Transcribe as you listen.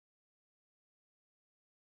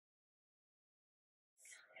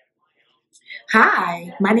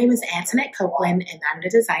Hi, my name is Antonette Copeland, and I'm the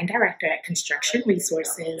Design Director at Construction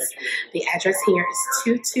Resources. The address here is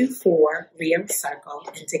 224 Rio Circle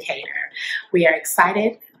in Decatur. We are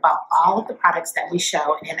excited about all of the products that we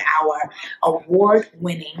show in our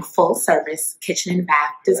award-winning full-service kitchen and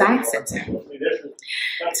bath design center.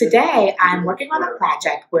 Today, I'm working on a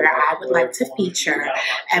project where I would like to feature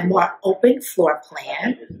a more open floor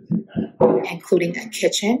plan, including a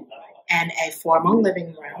kitchen and a formal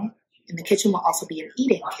living room. And the kitchen will also be an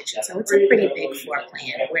eating kitchen, so it's a pretty big floor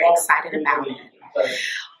plan. We're excited about it.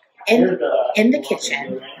 In the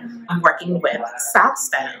kitchen, I'm working with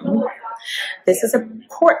Southstone. This is a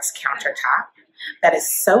quartz countertop that is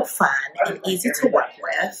so fun and easy to work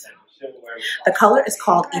with. The color is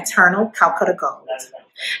called Eternal Calcutta Gold.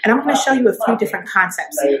 And I'm going to show you a few different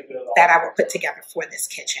concepts that I will put together for this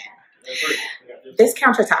kitchen. This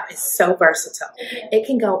countertop is so versatile. It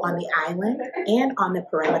can go on the island and on the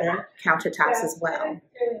perimeter countertops as well.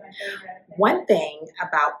 One thing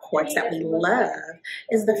about quartz that we love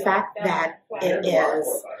is the fact that it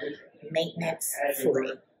is maintenance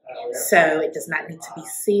free. So it does not need to be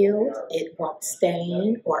sealed. It won't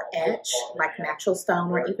stain or etch like natural stone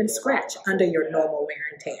or even scratch under your normal wear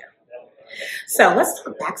and tear. So let's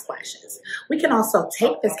talk backsplashes. We can also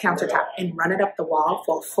take this countertop and run it up the wall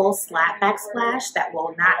for a full slab backsplash that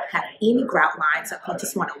will not have any grout lines. So if you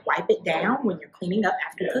just want to wipe it down when you're cleaning up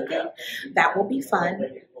after cooking, that will be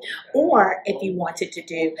fun. Or if you wanted to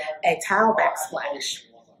do a tile backsplash.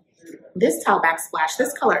 This tile backsplash,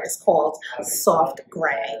 this color is called soft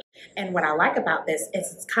gray. And what I like about this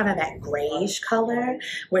is it's kind of that grayish color.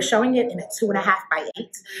 We're showing it in a 2.5 by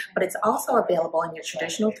 8, but it's also available in your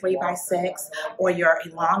traditional 3 by 6 or your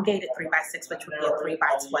elongated 3 by 6, which would be a 3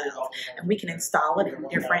 by 12. And we can install it in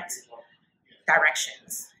different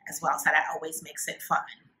directions as well, so that always makes it fun.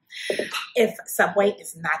 If Subway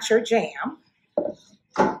is not your jam,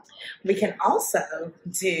 we can also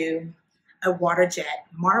do a water jet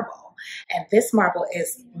marble. And this marble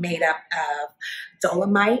is made up of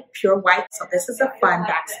dolomite, pure white. So this is a fun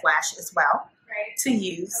backsplash as well to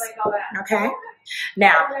use, okay?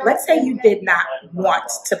 Now, let's say you did not want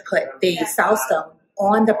to put the Southstone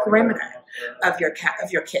on the perimeter of your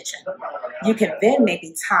kitchen. You can then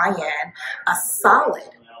maybe tie in a solid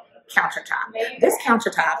countertop. This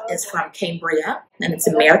countertop is from Cambria and it's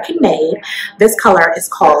American made. This color is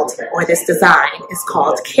called, or this design is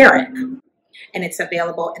called Carrot. And it's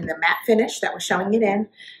available in the matte finish that we're showing it in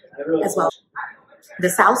as well. The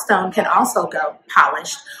Southstone can also go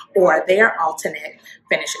polished, or their alternate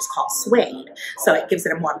finish is called suede. So it gives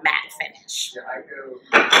it a more matte finish.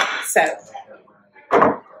 So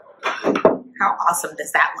how awesome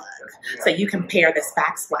does that look? So you can pair this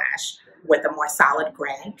backsplash with a more solid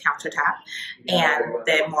gray countertop and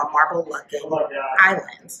the more marble looking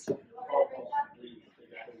islands.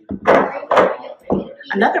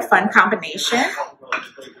 Another fun combination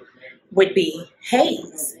would be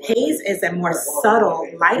haze. Haze is a more subtle,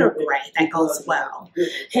 lighter gray that goes well.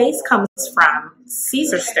 Haze comes from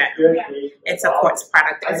Caesar stone. It's a quartz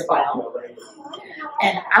product as well.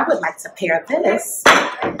 And I would like to pair this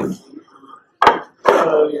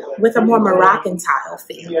with a more Moroccan tile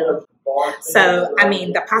feel. So, I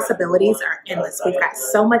mean, the possibilities are endless. We've got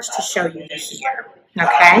so much to show you here.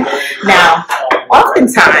 Okay? Now,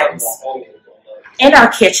 oftentimes, in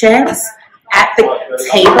our kitchens, at the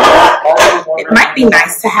table, it might be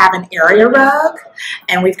nice to have an area rug.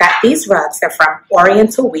 And we've got these rugs. They're from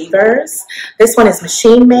Oriental Weavers. This one is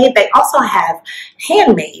machine made. They also have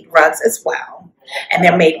handmade rugs as well. And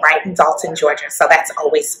they're made right in Dalton, Georgia. So that's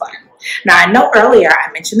always fun. Now, I know earlier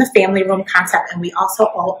I mentioned the family room concept, and we also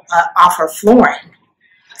offer flooring.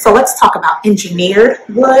 So let's talk about engineered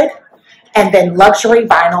wood. And then luxury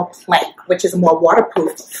vinyl plank, which is a more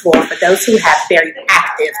waterproof floor for those who have very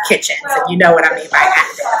active kitchens. And you know what I mean by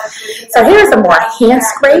active. So here's a more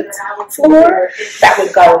hand-scraped floor that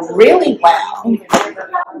would go really well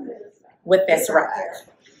with this rug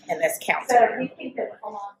and this counter.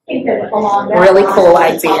 Really cool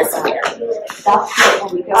ideas here.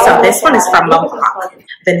 So this one is from Mohawk.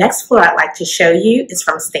 The next floor I'd like to show you is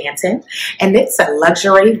from Stanton, and it's a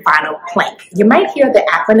luxury vinyl plank. You might hear the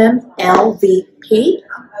acronym LVP,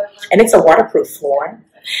 and it's a waterproof floor.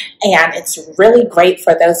 And it's really great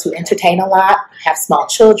for those who entertain a lot, have small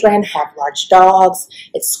children, have large dogs.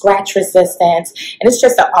 It's scratch resistant, and it's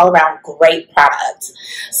just an all-around great product.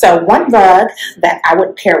 So one rug that I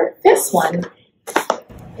would pair with this one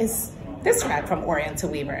is this rug from Oriental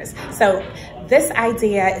Weavers. So this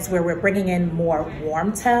idea is where we're bringing in more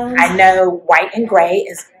warm tones. I know white and gray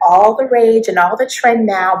is all the rage and all the trend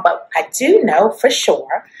now, but I do know for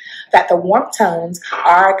sure that the warm tones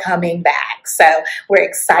are coming back. So we're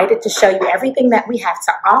excited to show you everything that we have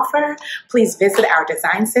to offer. Please visit our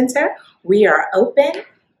design center. We are open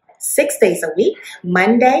 6 days a week,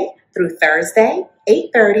 Monday through Thursday,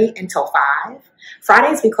 8:30 until 5.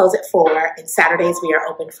 Fridays we close at 4, and Saturdays we are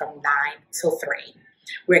open from 9 till 3.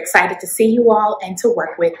 We're excited to see you all and to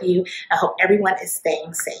work with you. I hope everyone is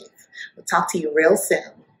staying safe. We'll talk to you real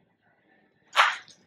soon.